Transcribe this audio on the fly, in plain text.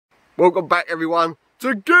Welcome back everyone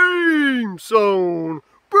to GameZone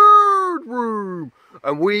Birdroom,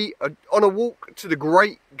 and we are on a walk to the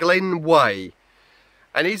Great Glen Way.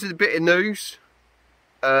 And here's a bit of news.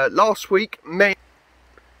 Last week,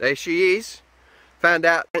 there she is, found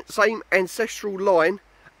out the same ancestral line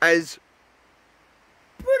as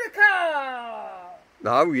Boudica!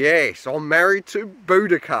 Oh yes, I'm married to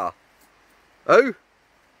Boudica. Oh?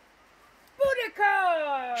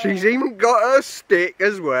 Boudica! She's even got her stick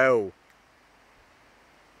as well.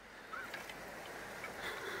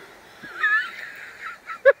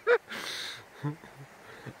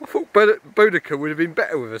 I thought Boudica would have been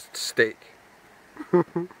better with a stick.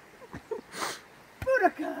 Boudica!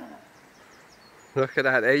 Look at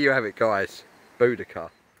that, there you have it guys. Boudica.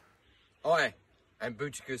 I am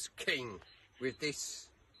Boudica's king with this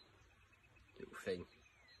little thing.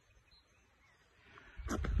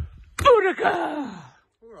 Boudica!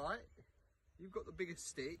 Alright, you've got the biggest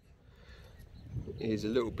stick. Here's a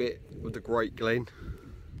little bit of the Great Glen.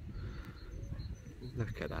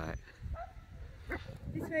 Look at that.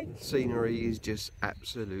 This way. Scenery is just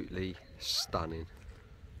absolutely stunning.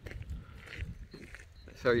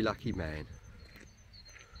 Very lucky man.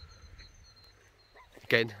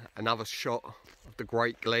 Again, another shot of the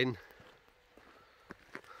Great Glen.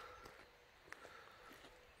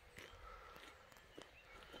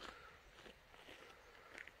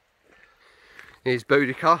 Here's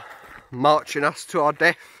Boudica marching us to our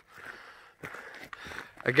death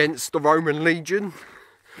against the Roman legion.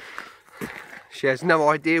 She has no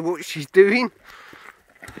idea what she's doing.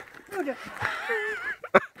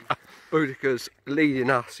 Boudica's leading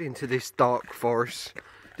us into this dark forest.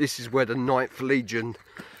 This is where the 9th Legion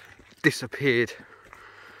disappeared.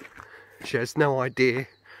 She has no idea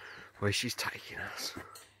where she's taking us.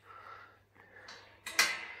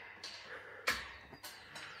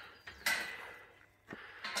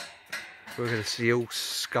 We're going to see all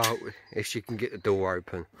skulls, if she can get the door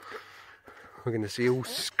open. We're going to see all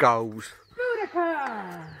skulls.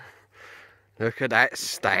 Boudica! Look at that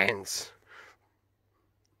stance.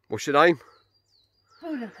 What's your name?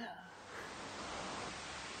 Boudica!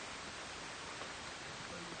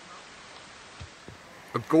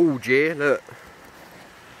 A gorge here, look.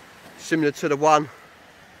 Similar to the one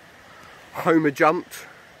Homer jumped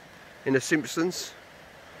in The Simpsons.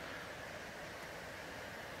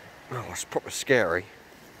 Oh, it's proper scary.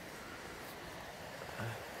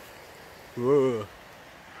 Whoa.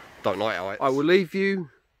 Don't like heights. I will leave you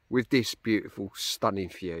with this beautiful, stunning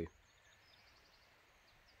view.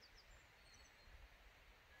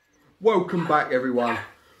 Welcome back, everyone,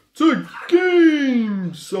 to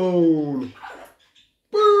GameZone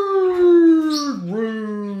Birdroom.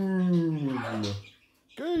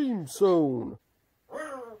 GameZone.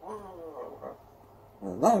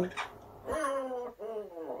 Hello.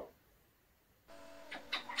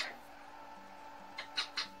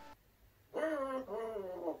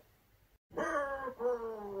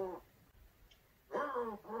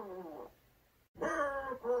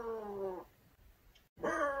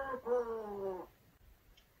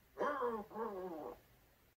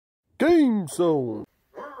 GameZone.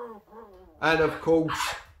 And of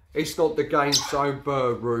course, it's not the GameZone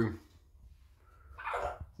Birdroom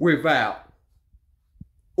without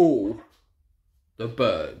all the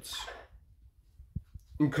birds,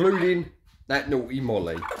 including that naughty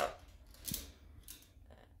Molly.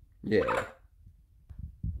 Yeah.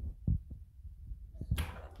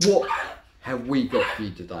 What have we got for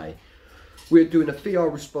you today? We're doing a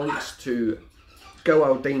VR response to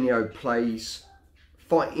Gurnaldinho Plays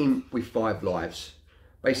Fighting with 5 Lives.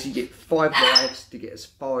 Basically, you get 5 lives to get as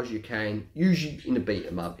far as you can. Usually in a beat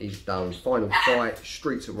 'em up, he's done Final Fight,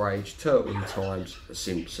 Streets of Rage, Turtle in Times, The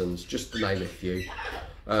Simpsons, just to name a few.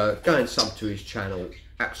 Go and sub to his channel.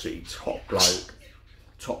 Absolutely top bloke,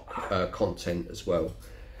 top content as well.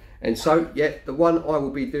 And so, yeah, the one I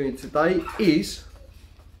will be doing today is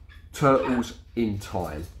Turtles in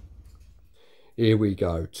Time. Here we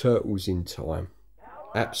go, Turtles in Time.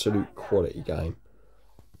 Absolute quality game.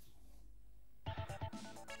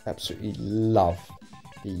 Absolutely love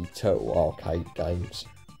the Turtle arcade games,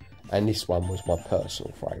 and this one was my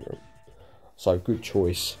personal favourite. So good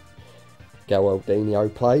choice. Gurnaldinho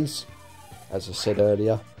Plays, as I said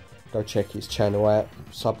earlier, go check his channel out,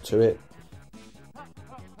 sub to it.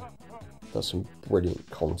 Does some brilliant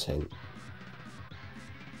content.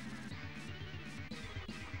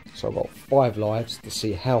 So I've got 5 lives to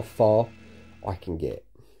see how far I can get.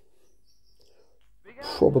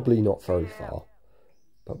 Probably not very far,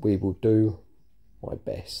 but we will do my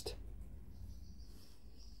best.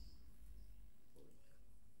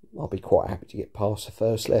 I'll be quite happy to get past the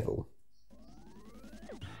first level.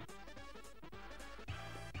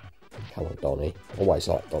 Come on, Donny. Always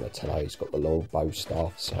like Donatello. He's got the long bow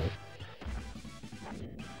staff, so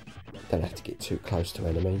don't have to get too close to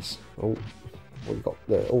enemies. Oh,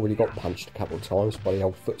 already got punched a couple of times by the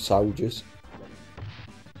old foot soldiers.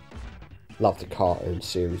 Love the cartoon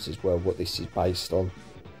series as well, what this is based on.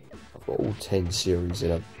 I've got all 10 series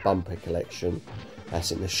in a bumper collection.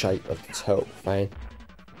 That's in the shape of the turtle fan.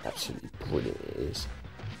 Absolutely brilliant it is.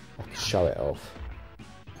 I have to show it off.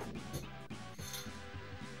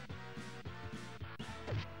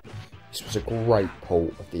 This was a great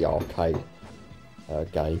port of the arcade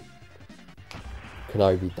game.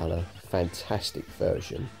 Konami done a fantastic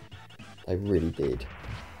version. They really did.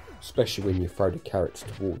 Especially when you throw the character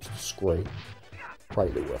towards the screen.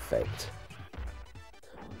 Great little effect.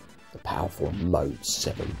 The powerful Mode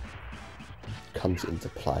 7 comes into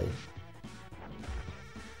play.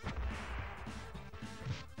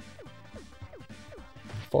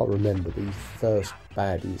 If I remember, the first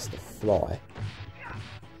baddie is the Fly.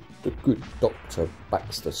 The good Dr.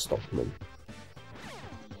 Baxter Stockman.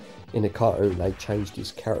 In the cartoon, they changed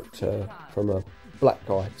his character from a black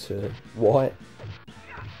guy to white.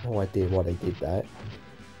 No idea why they did that.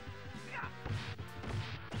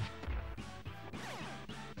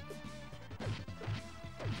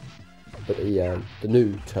 But the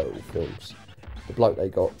new Turtle films, the bloke they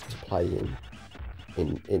got to play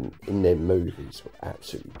in their movies were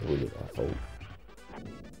absolutely brilliant, I thought.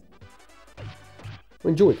 I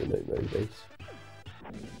enjoyed the new movies,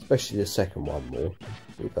 especially the second one more,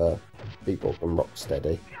 with Bebop and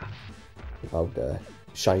Rocksteady, with old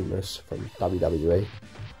Sheamus from WWE.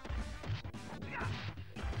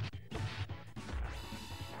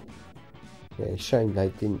 Yeah, shame they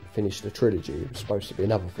didn't finish the trilogy. It was supposed to be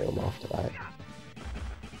another film after that.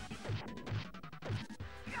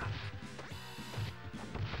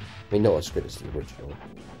 I mean, not as good as the original.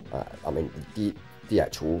 I mean, the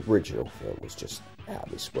actual original film was just out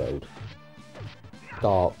of this world.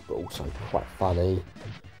 Dark, but also quite funny.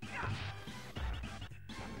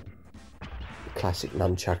 The classic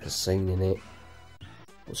nunchucker scene in it.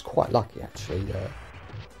 I was quite lucky, actually.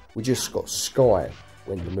 We just got Sky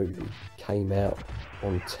when the movie came out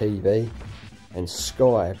on TV, and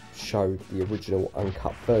Sky showed the original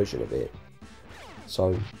uncut version of it.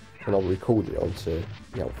 So when I recorded it onto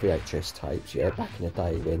VHS tapes, yeah, back in the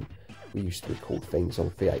day when we used to record things on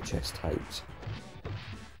VHS tapes,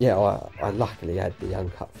 yeah, I luckily had the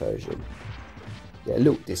uncut version. Yeah, a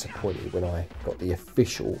little disappointed when I got the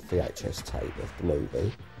official VHS tape of the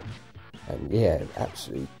movie, and yeah,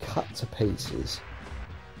 absolutely cut to pieces.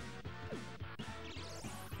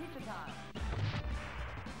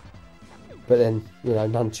 But then,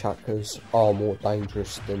 nunchuckers are more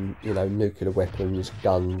dangerous than, nuclear weapons,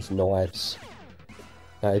 guns, knives.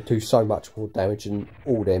 They do so much more damage than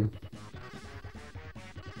all them.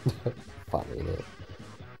 Funny, isn't it?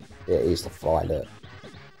 Yeah, it is the Violet.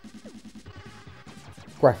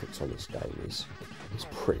 Graphics on this game is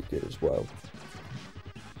pretty good as well.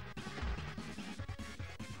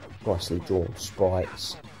 Nicely drawn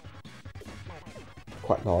sprites.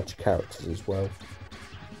 Quite large characters as well.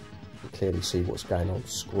 You clearly see what's going on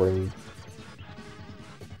screen.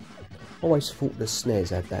 I always thought the Snes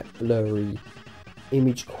had that blurry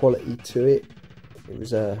image quality to it. It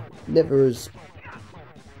was never as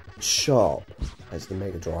sharp as the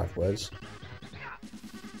Mega Drive was.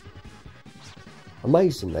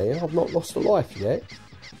 Amazingly, I've not lost a life yet.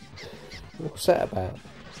 What's that about?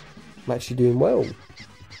 I'm actually doing well.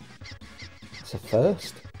 It's a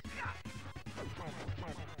first.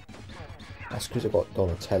 That's because I've got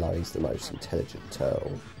Donatello. He's the most intelligent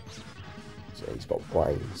turtle. So he's got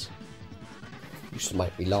brains. Used to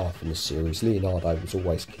make me laugh in the series. Leonardo was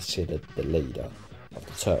always considered the leader of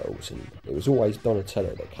the turtles, and it was always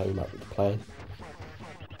Donatello that came up with the plan.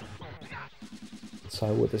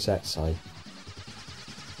 So what does that say?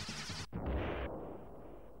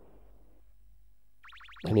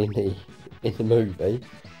 And in the movie,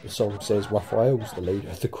 the song says Raphael's the leader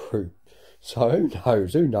of the group. So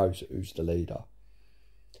who knows who's the leader?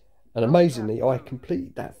 And amazingly, I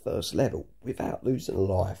completed that first level without losing a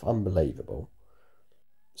life. Unbelievable.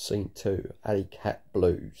 Scene 2, Alley Cat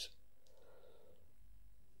Blues.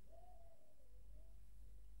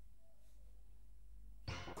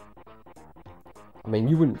 I mean,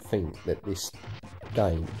 you wouldn't think that this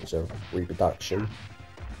game is a reproduction.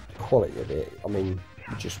 The quality of it, I mean,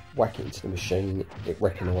 you just whack it into the machine, it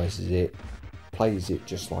recognises it, plays it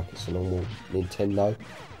just like it's a normal Nintendo.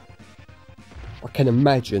 I can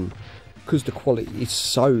imagine, because the quality is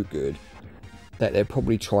so good, that they're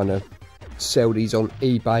probably trying to sell these on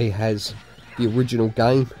eBay as the original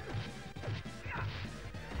game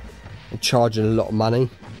and charging a lot of money.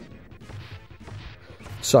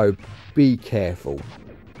 So be careful.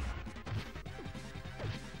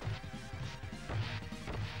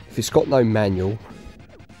 If it's got no manual,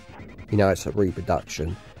 you know it's a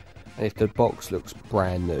reproduction. And if the box looks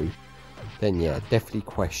brand new, then yeah, definitely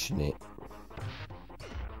question it.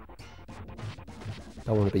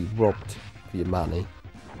 Don't want to be robbed of your money,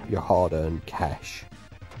 your hard-earned cash.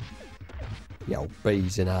 The old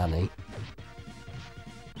bees and honey.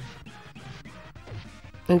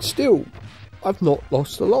 And still, I've not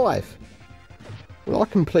lost a life. Will I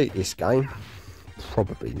complete this game?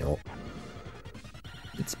 Probably not.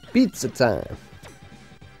 It's pizza time.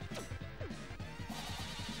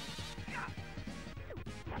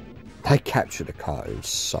 They capture the cartoons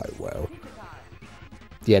so well.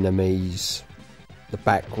 The enemies, the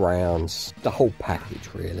backgrounds, the whole package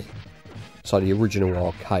really. So the original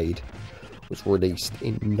arcade was released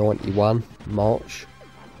in '91, March.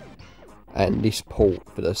 And this port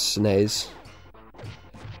for the Snes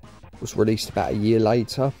was released about a year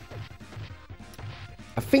later.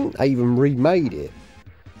 I think they even remade it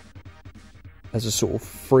as a sort of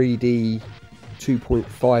 3D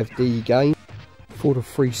 2.5D game for the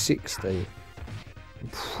 360. I'm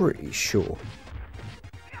pretty sure.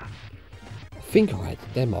 I think I had the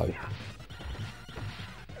demo.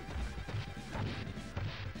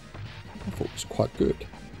 I thought it was quite good.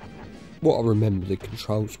 What I remember, the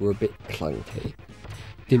controls were a bit clunky.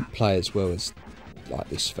 Didn't play as well as like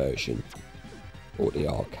this version or the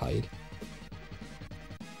arcade.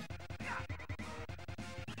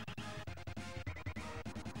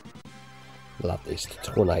 Love this, the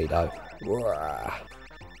tornado. Wah.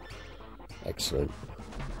 Excellent.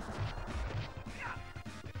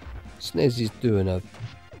 Snes is doing a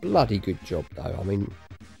bloody good job though. I mean,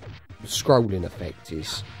 the scrolling effect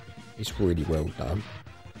is really well done.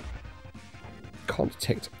 Can't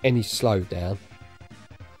detect any slowdown.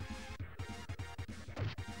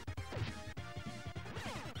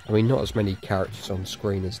 I mean, not as many characters on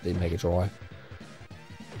screen as the Mega Drive.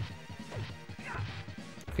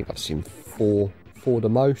 I think I've seen four the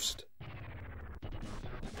most.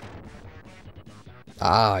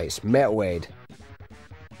 Ah, it's Metalhead.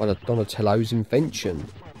 One of Donatello's invention.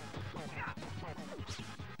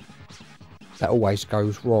 That always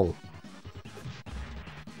goes wrong.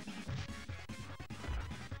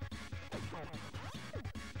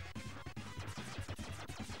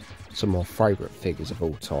 Some of my favourite figures of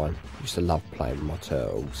all time. Used to love playing with my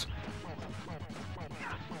turtles.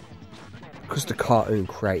 Because the cartoon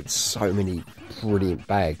created so many brilliant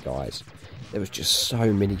bad guys, there was just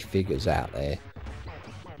so many figures out there.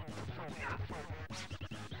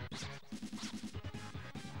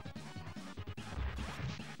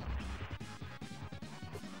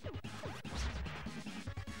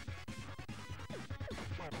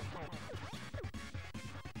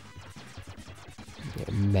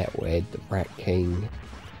 Metalhead, the Rat King,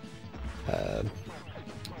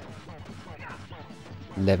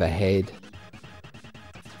 Leatherhead,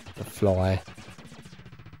 the Fly,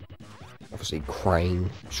 obviously Crane,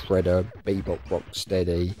 Shredder, Bebop,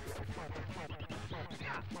 Rocksteady,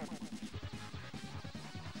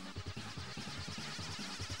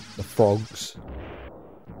 the Frogs.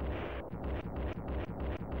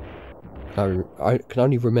 I can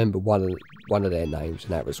only remember one of their names,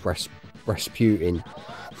 and that was Rasputin.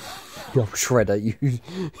 Shredder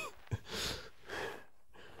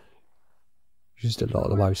used a lot of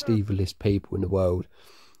the most evilest people in the world.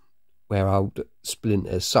 Where old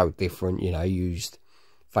Splinter's so different, you know, used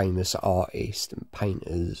famous artists and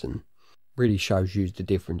painters, and really shows you the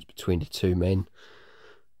difference between the two men.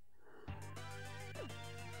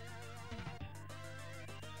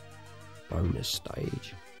 Bonus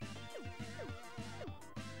stage.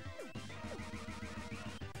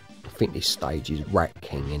 I think this stage is Rat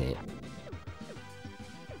King in it.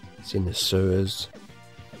 It's in the sewers.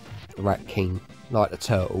 The Rat King, like the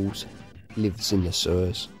turtles, lives in the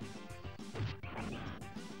sewers.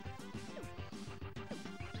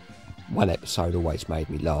 One episode always made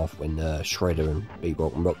me laugh when Shredder and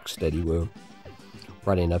Bebop and Rocksteady were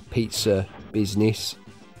running a pizza business,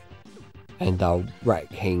 and Rat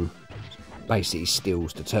King basically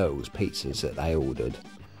steals the turtles' pizzas that they ordered,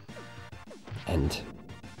 and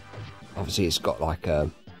obviously it's got like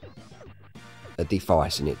a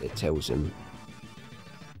device in it that tells him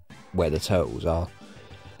where the turtles are.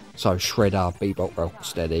 So Shredder, Bebop,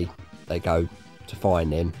 Rocksteady, they go to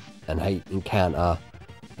find them, and they encounter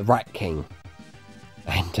the Rat King,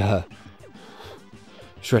 and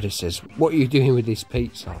Shredder says, "What are you doing with this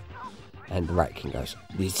pizza?" And the Rat King goes,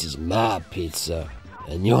 "This is my pizza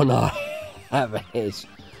and you're not having it."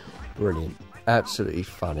 Brilliant, absolutely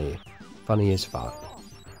funny as fuck.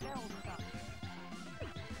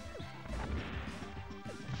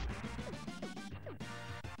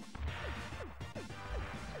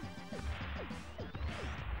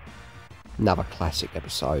 Another classic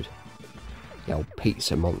episode. The old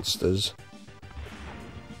Pizza Monsters.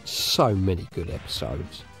 So many good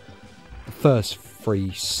episodes. The first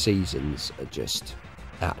 3 seasons are just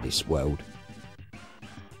out of this world.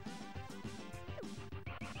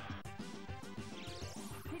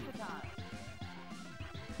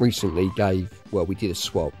 Recently we did a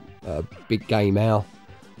swap. Big Game Hour.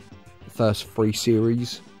 The first 3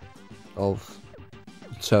 series of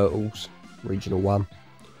Turtles, Regional 1.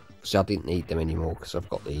 So I didn't need them anymore because I've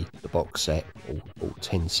got the box set, all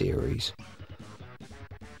 10 series.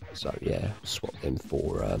 So yeah, swap them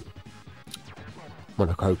for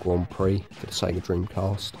Monaco Grand Prix for the Sega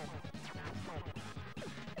Dreamcast.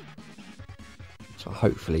 So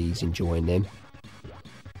hopefully he's enjoying them.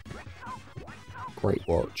 Great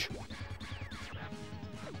watch.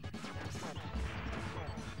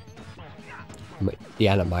 The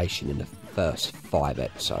animation in the first 5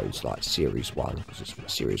 episodes, like Series 1, because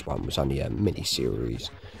Series 1 was only a mini-series,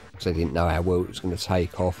 because they didn't know how well it was going to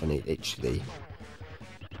take off, and it literally,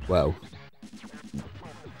 well,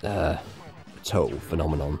 total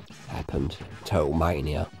phenomenon happened, total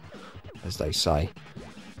mania, as they say,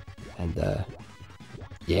 and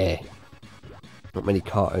yeah, not many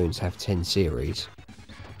cartoons have 10 series,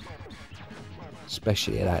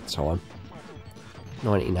 especially at that time.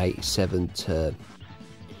 1987 to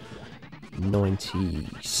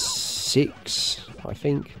 96, I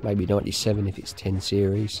think, maybe 97 if it's 10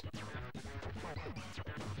 series.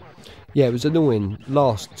 Yeah, it was annoying.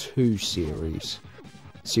 Last 2 series,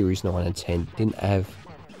 series 9 and 10, didn't have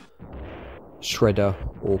Shredder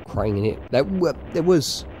or Crane in it. There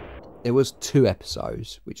was 2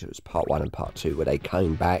 episodes, which was part 1 and part 2, where they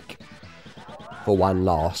came back for one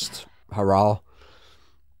last hurrah.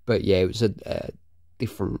 But yeah, it was a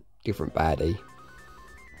different baddie.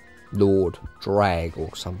 Lord Drag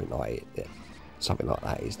or something like it. Something like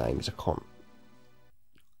that. His name is, I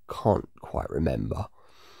can't quite remember.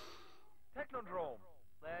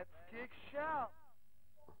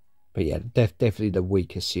 But yeah, definitely the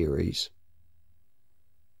weaker series.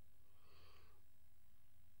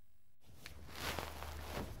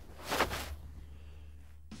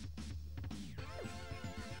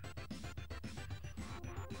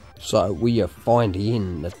 So we are finally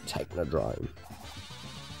in the Technodrome.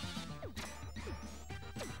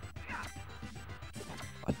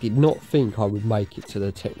 I did not think I would make it to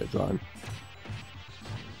the Technodrome.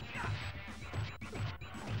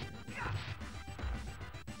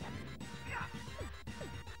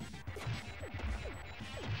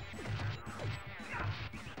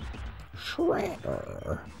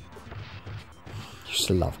 Shredder. Used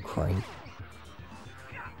to love Crane.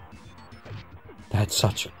 They had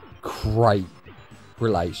such a great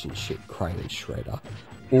relationship, Crane and Shredder.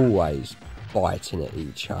 Always biting at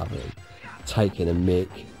each other, taking a mick,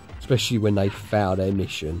 especially when they fail their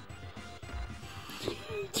mission.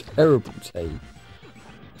 Terrible team.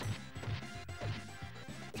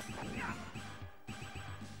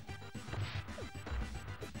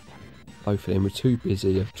 Both of them were too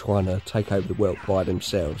busy of trying to take over the world by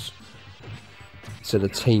themselves, instead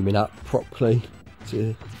of teaming up properly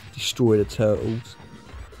to destroy the turtles.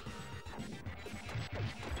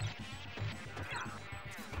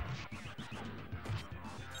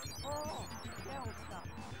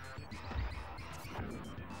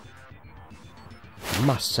 I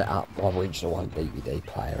must set up my Regional 1 DVD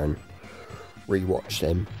player and rewatch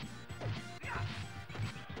them.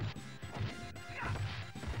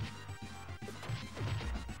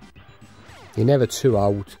 You're never too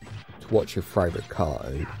old to watch your favourite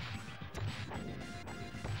cartoon.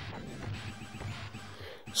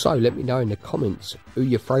 So let me know in the comments who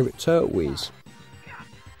your favourite turtle is.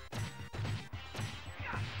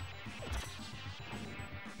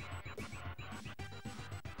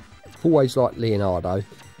 I've always liked Leonardo,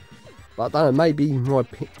 but I don't know, maybe my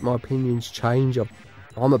opinions change.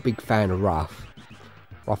 I'm a big fan of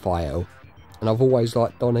Raphael, and I've always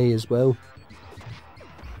liked Donnie as well.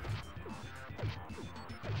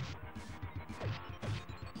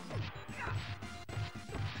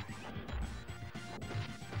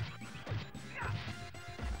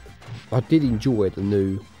 I did enjoy the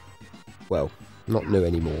new, well, not new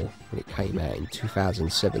anymore, when it came out in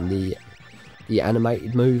 2007, the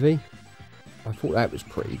animated movie. I thought that was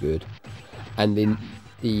pretty good. And then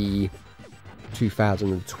the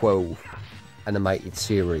 2012 animated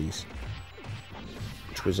series,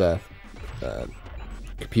 which was a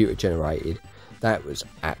computer generated, that was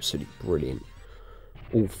absolutely brilliant.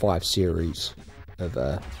 All 5 series of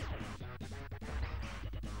that.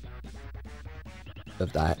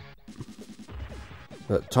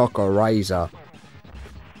 But Taco Razor,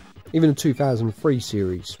 even the 2003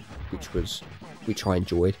 series, which I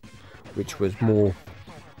enjoyed, which was more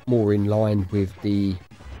in line with the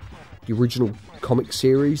original comic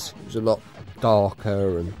series. It was a lot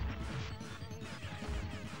darker and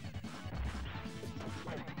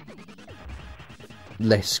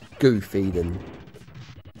less goofy than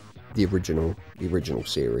the original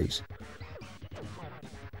series.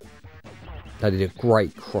 They did a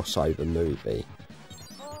great crossover movie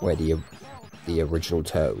where the original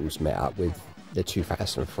Turtles met up with their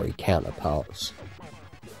 2003 counterparts.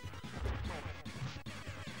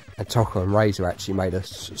 And Tucker and Razor actually made a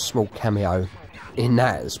small cameo in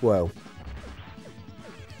that as well.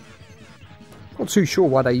 Not too sure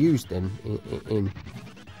why they used them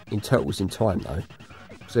in Turtles in Time though,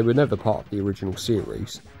 because they were never part of the original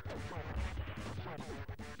series.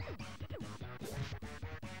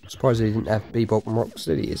 Surprised they didn't have Bebop and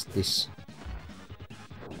Rocksteady as this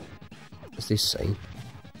scene.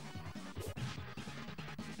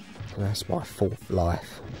 And that's my 4th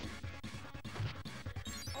life.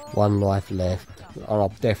 1 life left, and I'm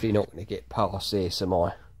definitely not going to get past this, am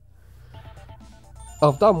I?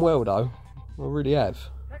 I've done well though, I really have.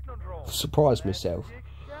 I've surprised myself.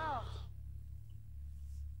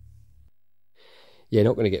 Yeah,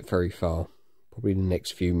 not going to get very far. Probably the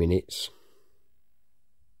next few minutes.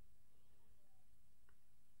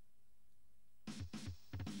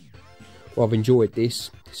 Well, I've enjoyed this.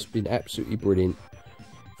 It's been absolutely brilliant.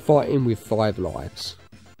 Fighting with 5 lives.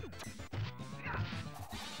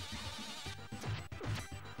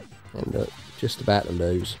 And look, just about to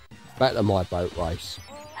lose. Back to my boat race.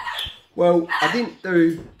 Well, I didn't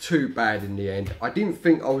do too bad in the end. I didn't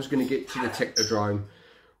think I was going to get to the Technodrome,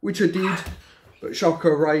 which I did. But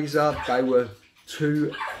Shocker Razor, they were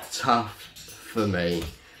too tough for me.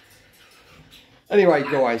 Anyway,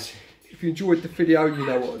 guys, if you enjoyed the video, you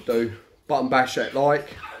know what to do. Button bash that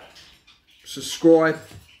like, subscribe,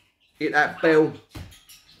 hit that bell,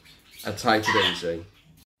 and take it easy.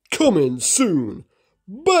 Coming soon,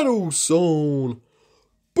 GameZone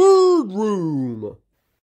Birdroom,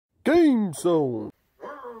 GameZone.